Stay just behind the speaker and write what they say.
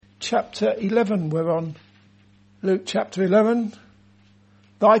chapter 11 we're on. Luke chapter 11.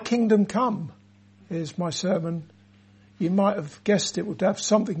 Thy kingdom come is my sermon. You might have guessed it would have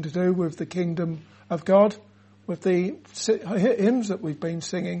something to do with the kingdom of God, with the hymns that we've been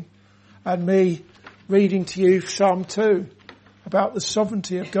singing, and me reading to you Psalm 2 about the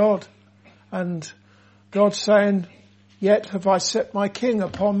sovereignty of God, and God saying, yet have I set my king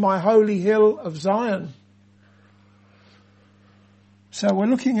upon my holy hill of Zion. So we're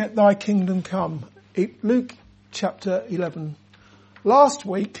looking at thy kingdom come. Luke chapter 11. Last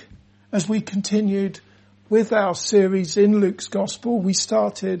week, as we continued with our series in Luke's Gospel, we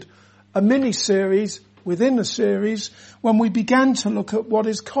started a mini-series within a series when we began to look at what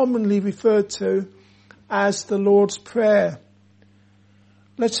is commonly referred to as the Lord's Prayer.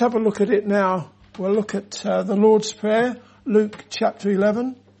 Let's have a look at it now. We'll look at the Lord's Prayer, Luke chapter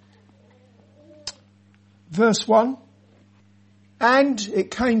 11, verse 1. And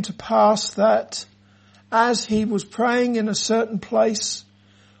it came to pass that as he was praying in a certain place,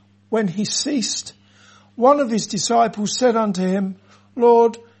 when he ceased, one of his disciples said unto him,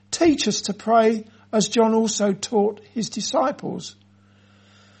 Lord, teach us to pray as John also taught his disciples.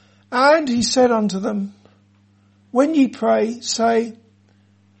 And he said unto them, when ye pray, say,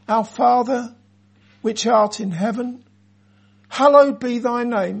 Our Father, which art in heaven, hallowed be thy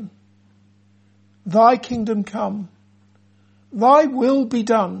name. Thy kingdom come. Thy will be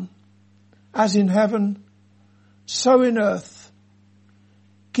done, as in heaven, so in earth.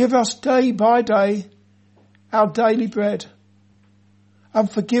 Give us day by day our daily bread, and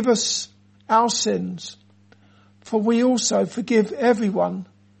forgive us our sins, for we also forgive everyone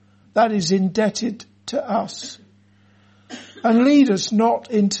that is indebted to us. And lead us not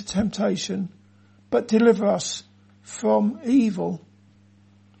into temptation, but deliver us from evil.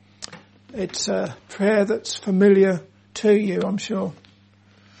 It's a prayer that's familiar to you, I'm sure.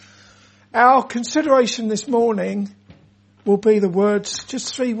 Our consideration this morning will be the words,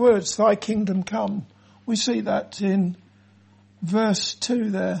 just 3 words, thy kingdom come. We see that in verse 2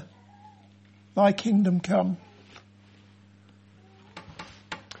 there. Thy kingdom come.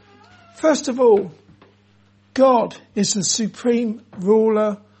 First of all, God is the supreme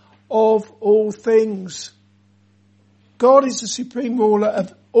ruler of all things. God is the supreme ruler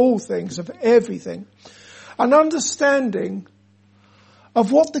of all things, of everything. An understanding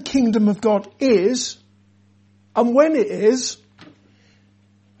of what the kingdom of God is and when it is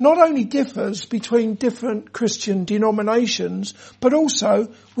not only differs between different Christian denominations, but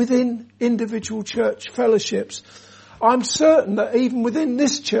also within individual church fellowships. I'm certain that even within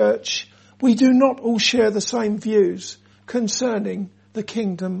this church, we do not all share the same views concerning the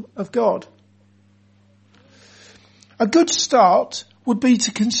kingdom of God. A good start would be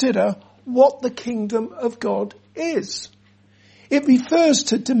to consider what the kingdom of God is. It refers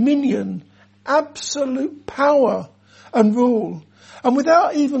to dominion, absolute power and rule. And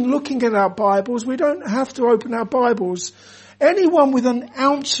without even looking at our Bibles, we don't have to open our Bibles. Anyone with an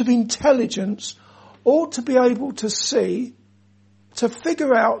ounce of intelligence ought to be able to see, to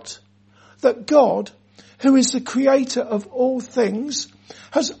figure out that God, who is the creator of all things,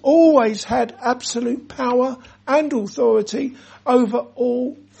 has always had absolute power and authority over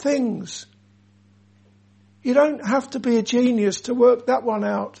all things. You don't have to be a genius to work that one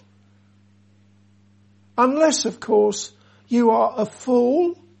out. Unless, of course, you are a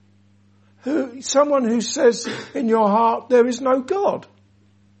fool, someone who says in your heart there is no God.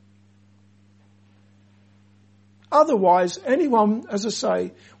 Otherwise, anyone, as I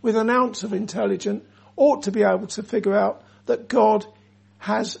say, with an ounce of intelligence ought to be able to figure out that God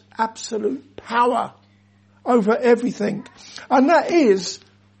has absolute power over everything. And that is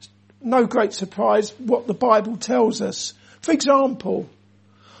no great surprise what the Bible tells us. For example,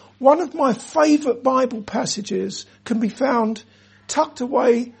 one of my favourite Bible passages can be found tucked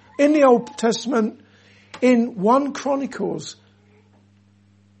away in the Old Testament in 1 Chronicles.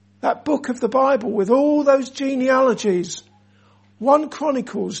 That book of the Bible with all those genealogies. 1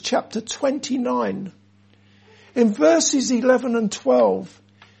 Chronicles chapter 29. In verses 11 and 12,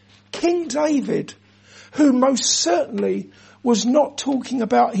 King David, who most certainly was not talking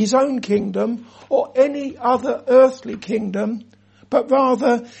about his own kingdom or any other earthly kingdom, but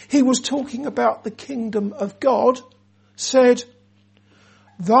rather he was talking about the kingdom of God, said,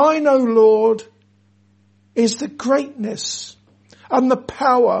 Thine, O Lord, is the greatness and the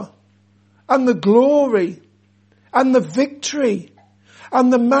power and the glory and the victory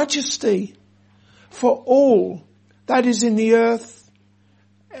and the majesty, for all that is in the earth,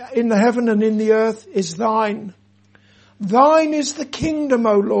 in the heaven and in the earth is thine. Thine is the kingdom,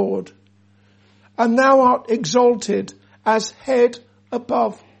 O Lord, and thou art exalted as head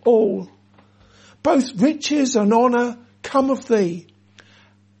above all. Both riches and honour come of thee,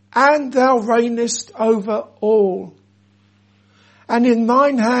 and thou reignest over all. And in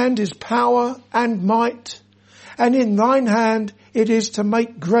thine hand is power and might, and in thine hand it is to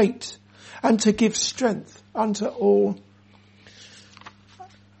make great and to give strength unto all.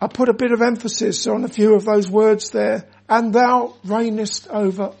 I put a bit of emphasis on a few of those words there. And thou reignest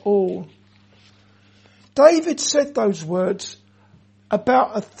over all. David said those words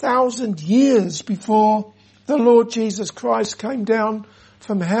about 1,000 years before the Lord Jesus Christ came down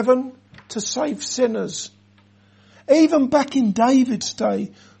from heaven to save sinners. Even back in David's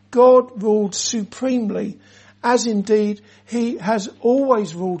day, God ruled supremely, as indeed he has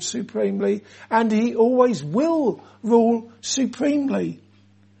always ruled supremely, and he always will rule supremely.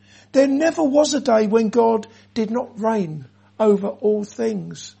 There never was a day when God did not reign over all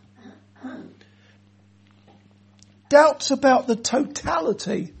things. Doubts about the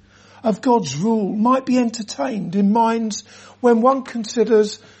totality of God's rule might be entertained in minds when one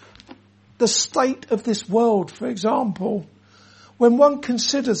considers the state of this world, for example, when one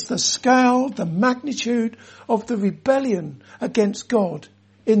considers the scale, the magnitude of the rebellion against God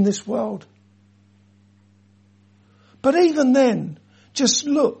in this world. But even then, just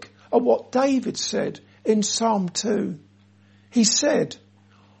look at what David said in Psalm 2. He said,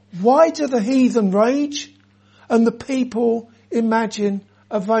 why do the heathen rage and the people imagine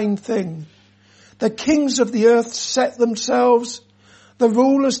a vain thing? The kings of the earth set themselves, the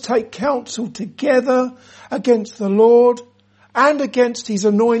rulers take counsel together against the Lord and against his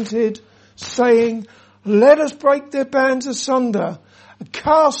anointed, saying, let us break their bands asunder and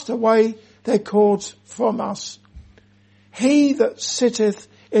cast away their cords from us. He that sitteth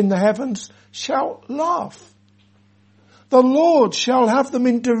in the heavens shall laugh. The Lord shall have them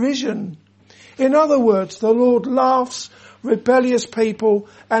in derision. In other words, the Lord laughs rebellious people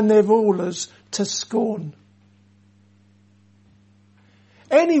and their rulers to scorn.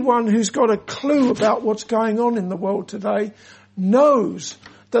 Anyone who's got a clue about what's going on in the world today knows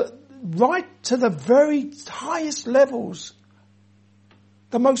that right to the very highest levels,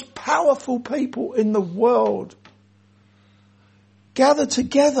 the most powerful people in the world gather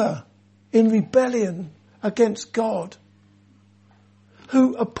together in rebellion against God,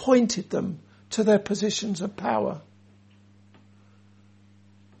 who appointed them to their positions of power.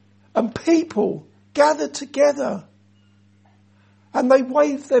 And people gather together and they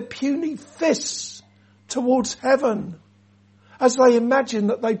wave their puny fists towards heaven as they imagine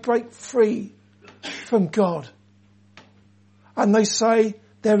that they break free from God. And they say,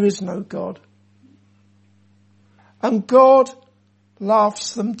 there is no God. And God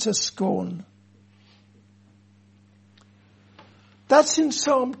laughs them to scorn. That's in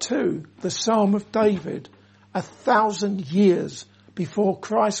Psalm 2, the Psalm of David, 1,000 years before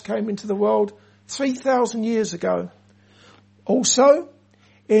Christ came into the world, 3,000 years ago. Also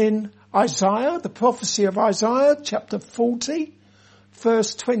in Isaiah, the prophecy of Isaiah, chapter 40,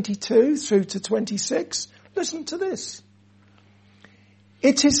 verse 22 through to 26. Listen to this.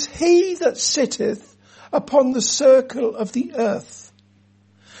 It is he that sitteth upon the circle of the earth,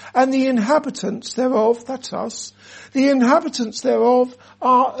 and the inhabitants thereof, that's us, the inhabitants thereof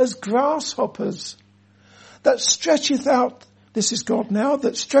are as grasshoppers, that stretcheth out, this is God now,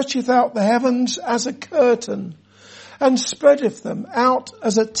 that stretcheth out the heavens as a curtain, and spreadeth them out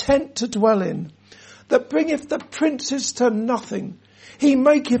as a tent to dwell in, that bringeth the princes to nothing. He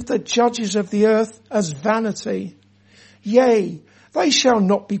maketh the judges of the earth as vanity. Yea, they shall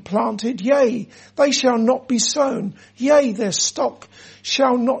not be planted, yea, they shall not be sown, yea, their stock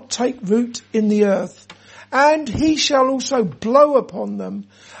shall not take root in the earth. And he shall also blow upon them,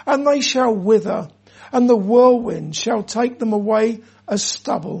 and they shall wither, and the whirlwind shall take them away as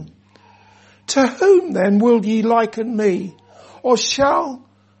stubble. To whom then will ye liken me? Or shall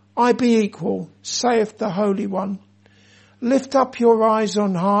I be equal, saith the Holy One? Lift up your eyes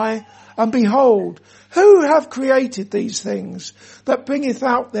on high, and behold, who have created these things, that bringeth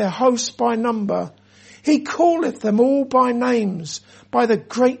out their hosts by number? He calleth them all by names, by the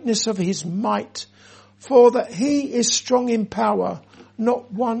greatness of his might. For that he is strong in power,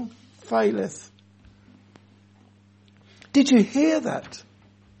 not one faileth. Did you hear that?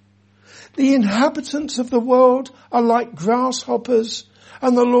 The inhabitants of the world are like grasshoppers,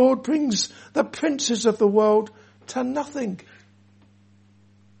 and the Lord brings the princes of the world to nothing.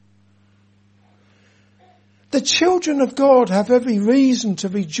 The children of God have every reason to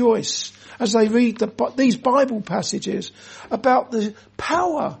rejoice as they read these Bible passages about the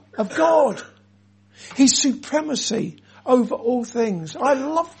power of God, his supremacy over all things. I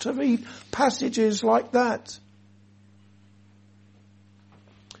love to read passages like that.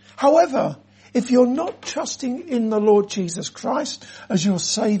 However, if you're not trusting in the Lord Jesus Christ as your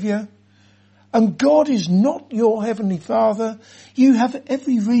Saviour, and God is not your Heavenly Father, you have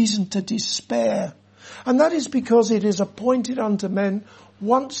every reason to despair. And that is because it is appointed unto men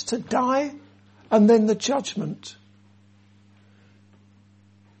once to die and then the judgment.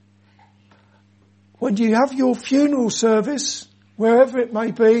 When you have your funeral service, wherever it may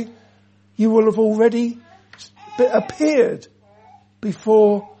be, you will have already appeared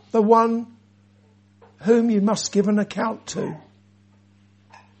before the one whom you must give an account to.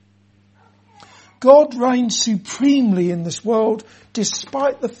 God reigns supremely in this world,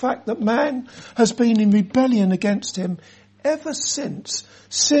 despite the fact that man has been in rebellion against him ever since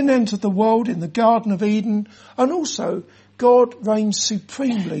sin entered the world in the Garden of Eden. And also, God reigns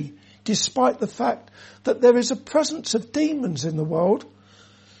supremely, despite the fact that there is a presence of demons in the world,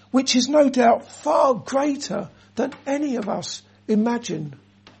 which is no doubt far greater than any of us imagine.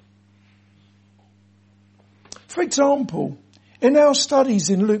 For example, in our studies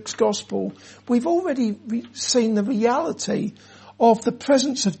in Luke's Gospel, we've already seen the reality of the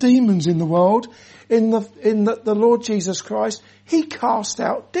presence of demons in the world, in that the Lord Jesus Christ, he cast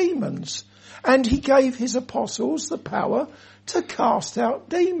out demons, and he gave his apostles the power to cast out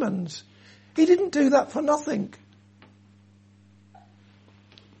demons. He didn't do that for nothing.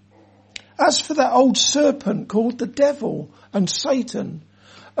 As for that old serpent called the devil and Satan,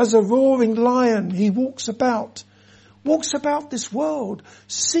 as a roaring lion he walks about this world,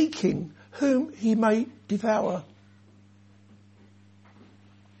 seeking whom he may devour.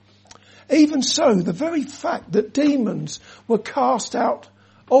 Even so, the very fact that demons were cast out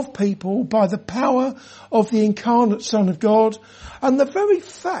of people by the power of the incarnate Son of God, and the very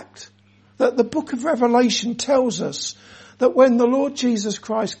fact that the book of Revelation tells us that when the Lord Jesus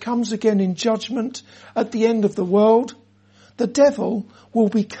Christ comes again in judgment at the end of the world, the devil will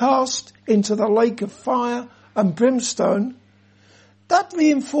be cast into the lake of fire and brimstone, that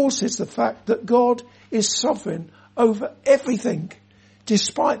reinforces the fact that God is sovereign over everything,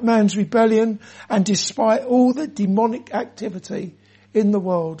 despite man's rebellion and despite all the demonic activity in the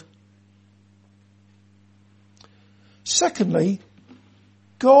world. Secondly,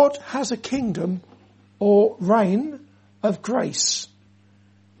 God has a kingdom or reign of grace.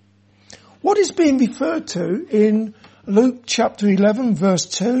 What is being referred to in Luke chapter 11 verse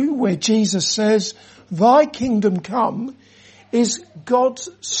 2, where Jesus says, "Thy kingdom come," is God's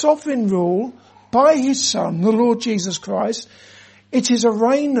sovereign rule by his Son, the Lord Jesus Christ. It is a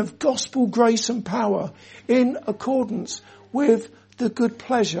reign of gospel grace and power in accordance with the good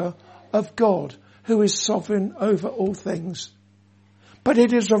pleasure of God, who is sovereign over all things. But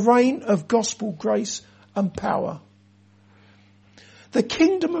it is a reign of gospel grace and power. The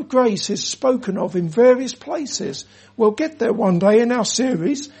kingdom of grace is spoken of in various places. We'll get there one day in our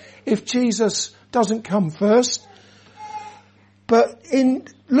series if Jesus doesn't come first. But in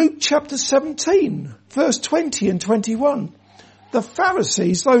Luke chapter 17, verse 20 and 21, the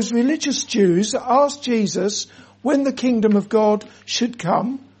Pharisees, those religious Jews, asked Jesus when the kingdom of God should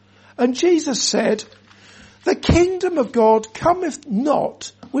come. And Jesus said, "The kingdom of God cometh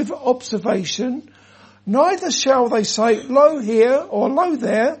not with observation, neither shall they say, Lo here or lo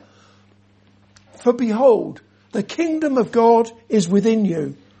there. For behold, the kingdom of God is within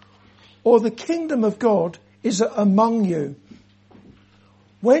you, or the kingdom of God is among you."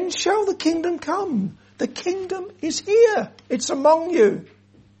 When shall the kingdom come? The kingdom is here. It's among you.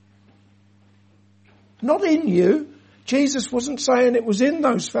 Not in you. Jesus wasn't saying it was in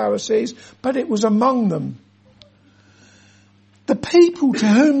those Pharisees, but it was among them. The people to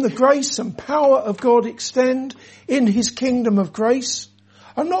whom the grace and power of God extend in his kingdom of grace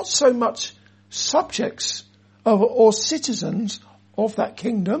are not so much subjects or citizens of that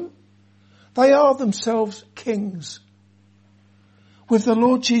kingdom. They are themselves kings, with the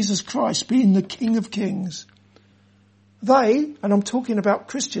Lord Jesus Christ being the King of Kings. They, and I'm talking about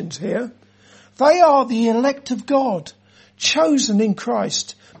Christians here, they are the elect of God, chosen in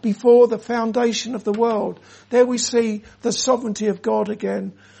Christ before the foundation of the world. There we see the sovereignty of God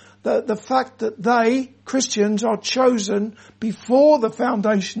again. The fact that they, Christians, are chosen before the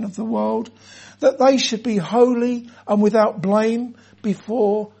foundation of the world, that they should be holy and without blame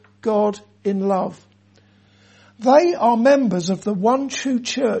before God in love. They are members of the one true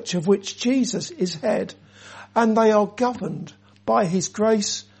church of which Jesus is head, and they are governed by his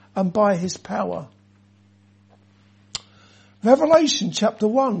grace and by his power. Revelation chapter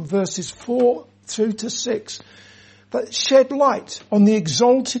 1 verses 4 through to 6 that shed light on the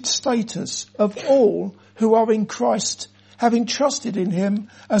exalted status of all who are in Christ, having trusted in him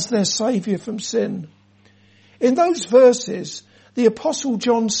as their saviour from sin. In those verses, the Apostle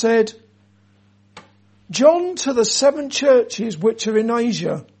John said, John to the 7 churches which are in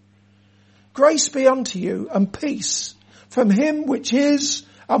Asia, grace be unto you and peace from him which is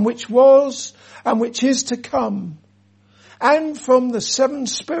and which was and which is to come, and from the 7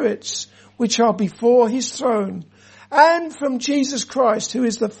 spirits which are before his throne, and from Jesus Christ, who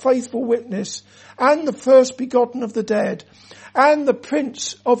is the faithful witness, and the first begotten of the dead, and the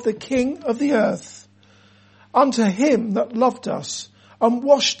prince of the king of the earth, unto him that loved us and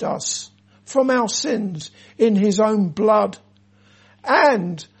washed us from our sins in his own blood,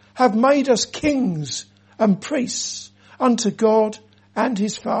 and have made us kings and priests unto God and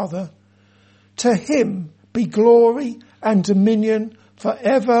his Father. To him be glory and dominion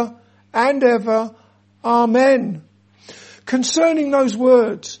forever and ever. Amen. Concerning those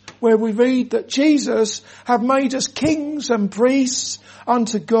words where we read that Jesus have made us kings and priests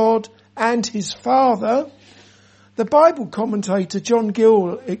unto God and his Father, the Bible commentator John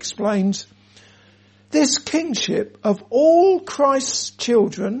Gill explains, this kingship of all Christ's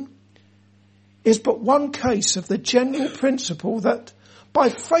children is but one case of the general principle that by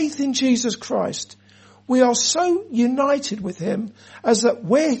faith in Jesus Christ, we are so united with him as that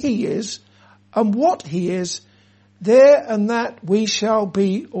where he is and what he is, there and that we shall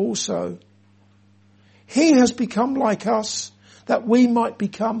be also. He has become like us that we might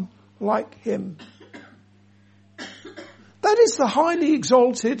become like him. That is the highly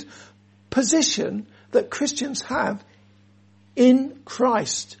exalted position that Christians have in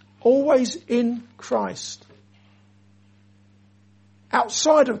Christ, always in Christ.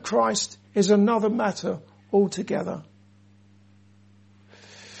 Outside of Christ is another matter altogether.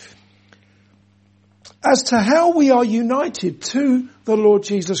 As to how we are united to the Lord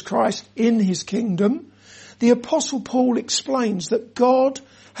Jesus Christ in his kingdom, the Apostle Paul explains that God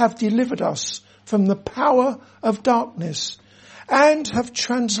have delivered us from the power of darkness and have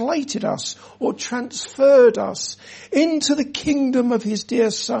translated us or transferred us into the kingdom of his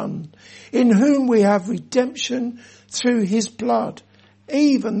dear Son, in whom we have redemption through his blood,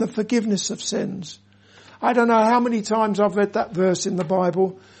 even the forgiveness of sins. I don't know how many times I've read that verse in the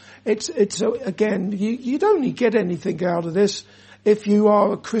Bible. It's again, you'd only get anything out of this if you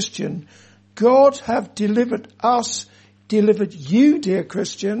are a Christian. God have delivered us, delivered you, dear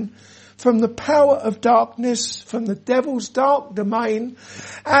Christian, from the power of darkness, from the devil's dark domain,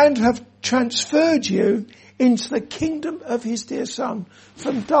 and have transferred you into the kingdom of his dear Son,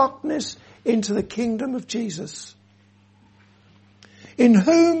 from darkness into the kingdom of Jesus, in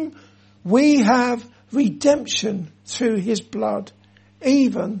whom we have redemption through his blood,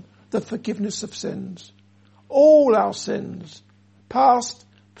 even the forgiveness of sins. All our sins, past,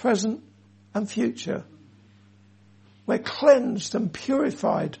 present and future, we're cleansed and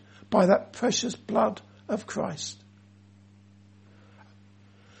purified by that precious blood of Christ.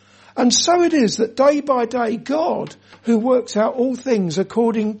 And so it is that day by day God, who works out all things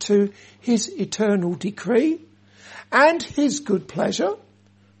according to his eternal decree and his good pleasure,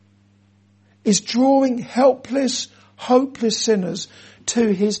 is drawing helpless, hopeless sinners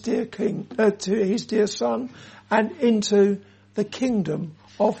to his dear to his dear Son, and into the kingdom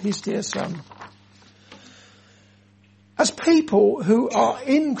of his dear Son. As people who are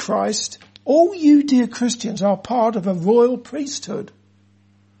in Christ, all you dear Christians are part of a royal priesthood,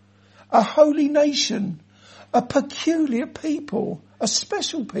 a holy nation, a peculiar people, a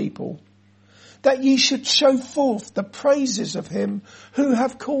special people, that ye should show forth the praises of him who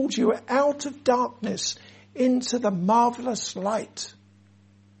have called you out of darkness into the marvellous light.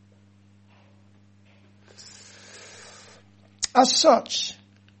 As such,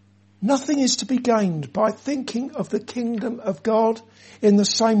 nothing is to be gained by thinking of the kingdom of God in the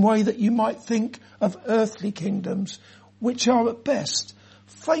same way that you might think of earthly kingdoms, which are at best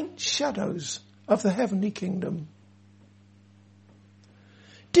faint shadows of the heavenly kingdom.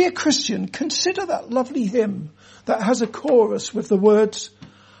 Dear Christian, consider that lovely hymn that has a chorus with the words,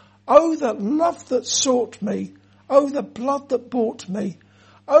 "Oh, the love that sought me, oh, the blood that bought me,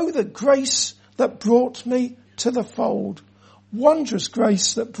 oh, the grace that brought me to the fold. Wondrous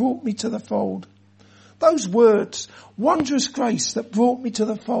grace that brought me to the fold." Those words, wondrous grace that brought me to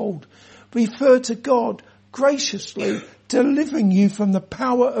the fold, refer to God graciously delivering you from the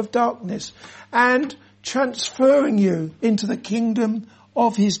power of darkness and transferring you into the kingdom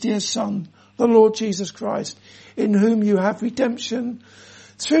of his dear Son, the Lord Jesus Christ, in whom you have redemption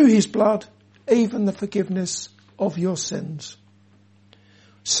through his blood, even the forgiveness of your sins.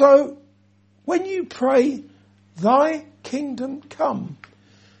 So, when you pray, "Thy kingdom come,"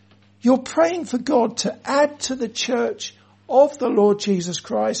 you're praying for God to add to the church of the Lord Jesus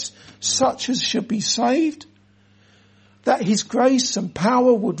Christ such as should be saved, that his grace and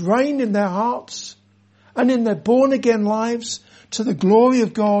power would reign in their hearts and in their born again lives to the glory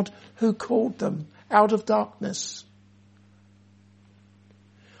of God who called them out of darkness.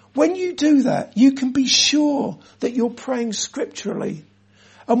 When you do that, you can be sure that you're praying scripturally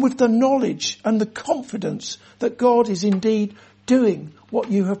and with the knowledge and the confidence that God is indeed doing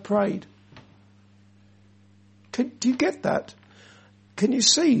what you have prayed. Do you get that? Can you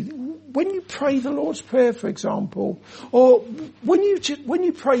see? When you pray the Lord's Prayer, for example, or when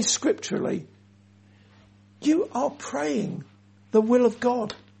you pray scripturally, you are praying the will of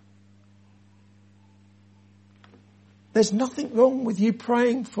God. There's nothing wrong with you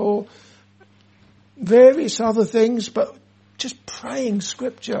praying for various other things, but just praying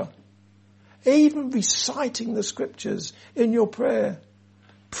scripture. Even reciting the scriptures in your prayer.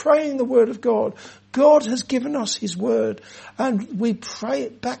 Praying the word of God. God has given us his word and we pray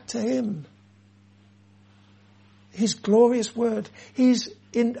it back to him. His glorious word. His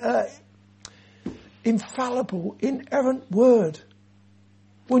infallible, inerrant word.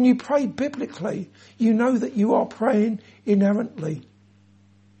 When you pray biblically, you know that you are praying inerrantly.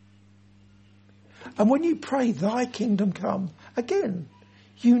 And when you pray, thy kingdom come, again,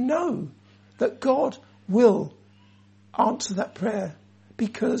 you know that God will answer that prayer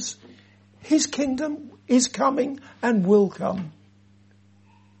because his kingdom is coming and will come.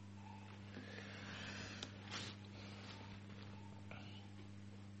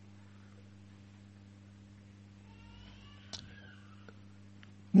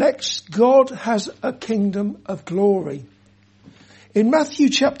 Next, God has a kingdom of glory. In Matthew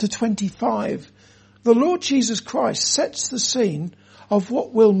chapter 25, the Lord Jesus Christ sets the scene of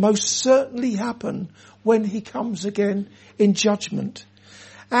what will most certainly happen when he comes again in judgment.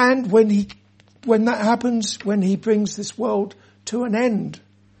 And when that happens, when he brings this world to an end.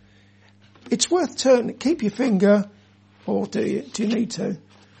 It's worth turning, keep your finger, or do you need to?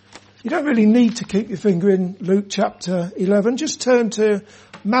 You don't really need to keep your finger in Luke chapter 11. Just turn to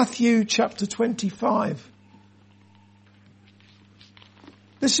Matthew chapter 25.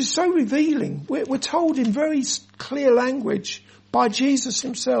 This is so revealing. We're told in very clear language by Jesus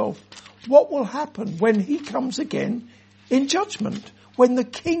himself what will happen when he comes again in judgment, when the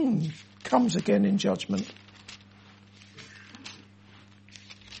King comes again in judgment.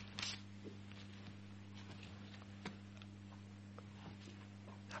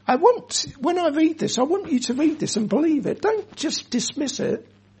 When I read this, I want you to read this and believe it. Don't just dismiss it.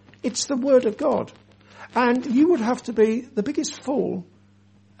 It's the word of God. And you would have to be the biggest fool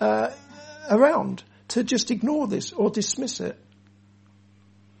around to just ignore this or dismiss it.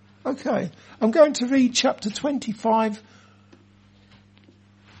 Okay, I'm going to read chapter 25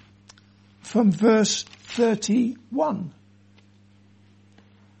 from verse 31.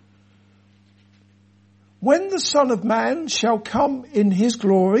 When the Son of Man shall come in his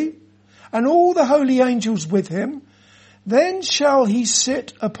glory, and all the holy angels with him, then shall he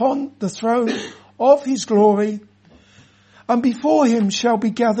sit upon the throne of his glory, and before him shall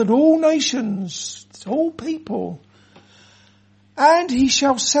be gathered all nations, all people, and he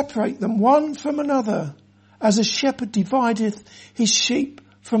shall separate them one from another, as a shepherd divideth his sheep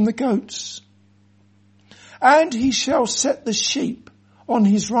from the goats. And he shall set the sheep on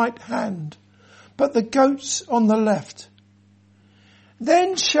his right hand, but the goats on the left.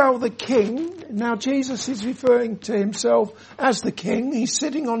 Then shall the King, now Jesus is referring to himself as the King, he's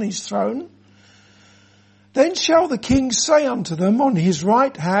sitting on his throne. Then shall the King say unto them on his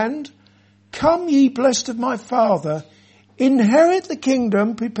right hand, Come ye blessed of my Father, inherit the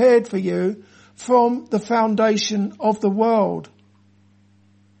kingdom prepared for you from the foundation of the world.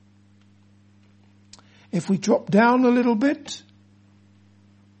 If we drop down a little bit,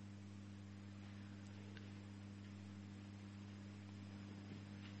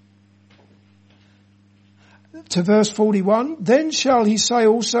 to verse 41, Then shall he say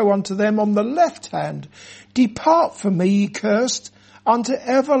also unto them on the left hand, Depart from me, ye cursed, unto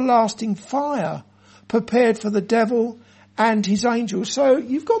everlasting fire, prepared for the devil and his angels. So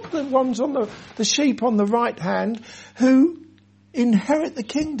you've got the ones on the sheep on the right hand who inherit the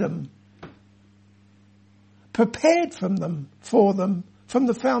kingdom, prepared for them from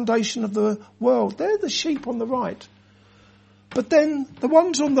the foundation of the world. They're the sheep on the right. But then the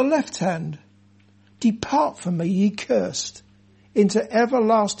ones on the left hand, Depart from me, ye cursed, into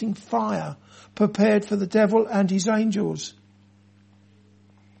everlasting fire, prepared for the devil and his angels.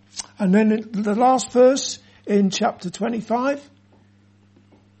 And then in the last verse in chapter 25,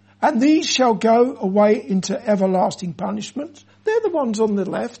 And these shall go away into everlasting punishment. They're the ones on the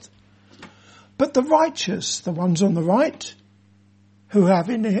left. But the righteous, the ones on the right, who have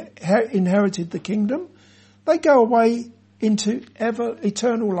inherited the kingdom, they go away into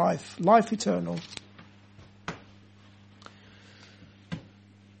eternal life eternal.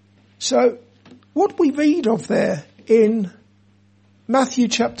 So what we read of there in Matthew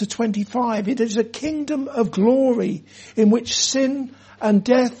chapter 25, it is a kingdom of glory in which sin and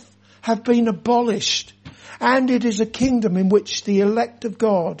death have been abolished, and it is a kingdom in which the elect of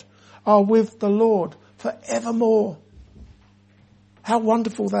God are with the Lord forevermore. How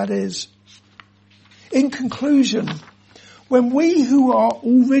wonderful that is. In conclusion, when we who are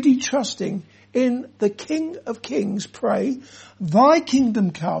already trusting in the King of Kings pray, thy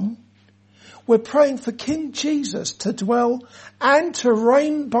kingdom come, we're praying for King Jesus to dwell and to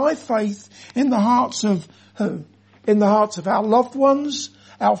reign by faith in the hearts of who? In the hearts of our loved ones,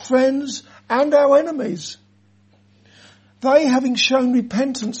 our friends, and our enemies. They, having shown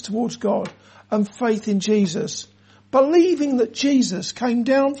repentance towards God and faith in Jesus, believing that Jesus came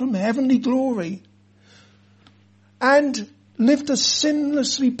down from heavenly glory and lived a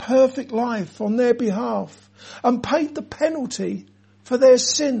sinlessly perfect life on their behalf and paid the penalty for their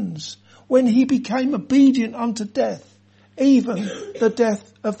sins when he became obedient unto death, even the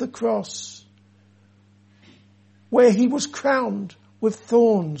death of the cross, where he was crowned with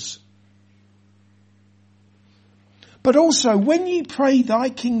thorns. But also, when you pray thy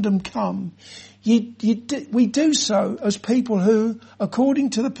kingdom come, we do so as people who,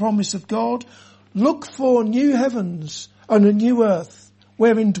 according to the promise of God, look for new heavens and a new earth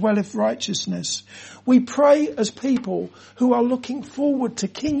wherein dwelleth righteousness. We pray as people who are looking forward to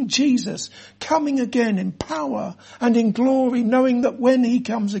King Jesus coming again in power and in glory, knowing that when he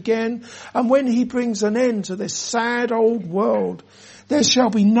comes again and when he brings an end to this sad old world, there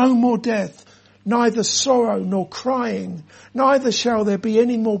shall be no more death, neither sorrow nor crying, neither shall there be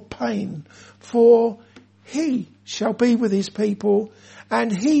any more pain, for he shall be with his people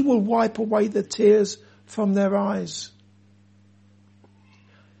and he will wipe away the tears from their eyes.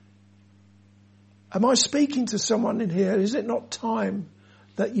 Am I speaking to someone in here? Is it not time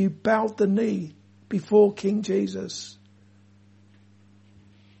that you bowed the knee before King Jesus,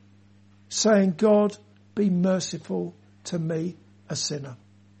 saying, God, be merciful to me, a sinner?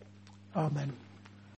 Amen.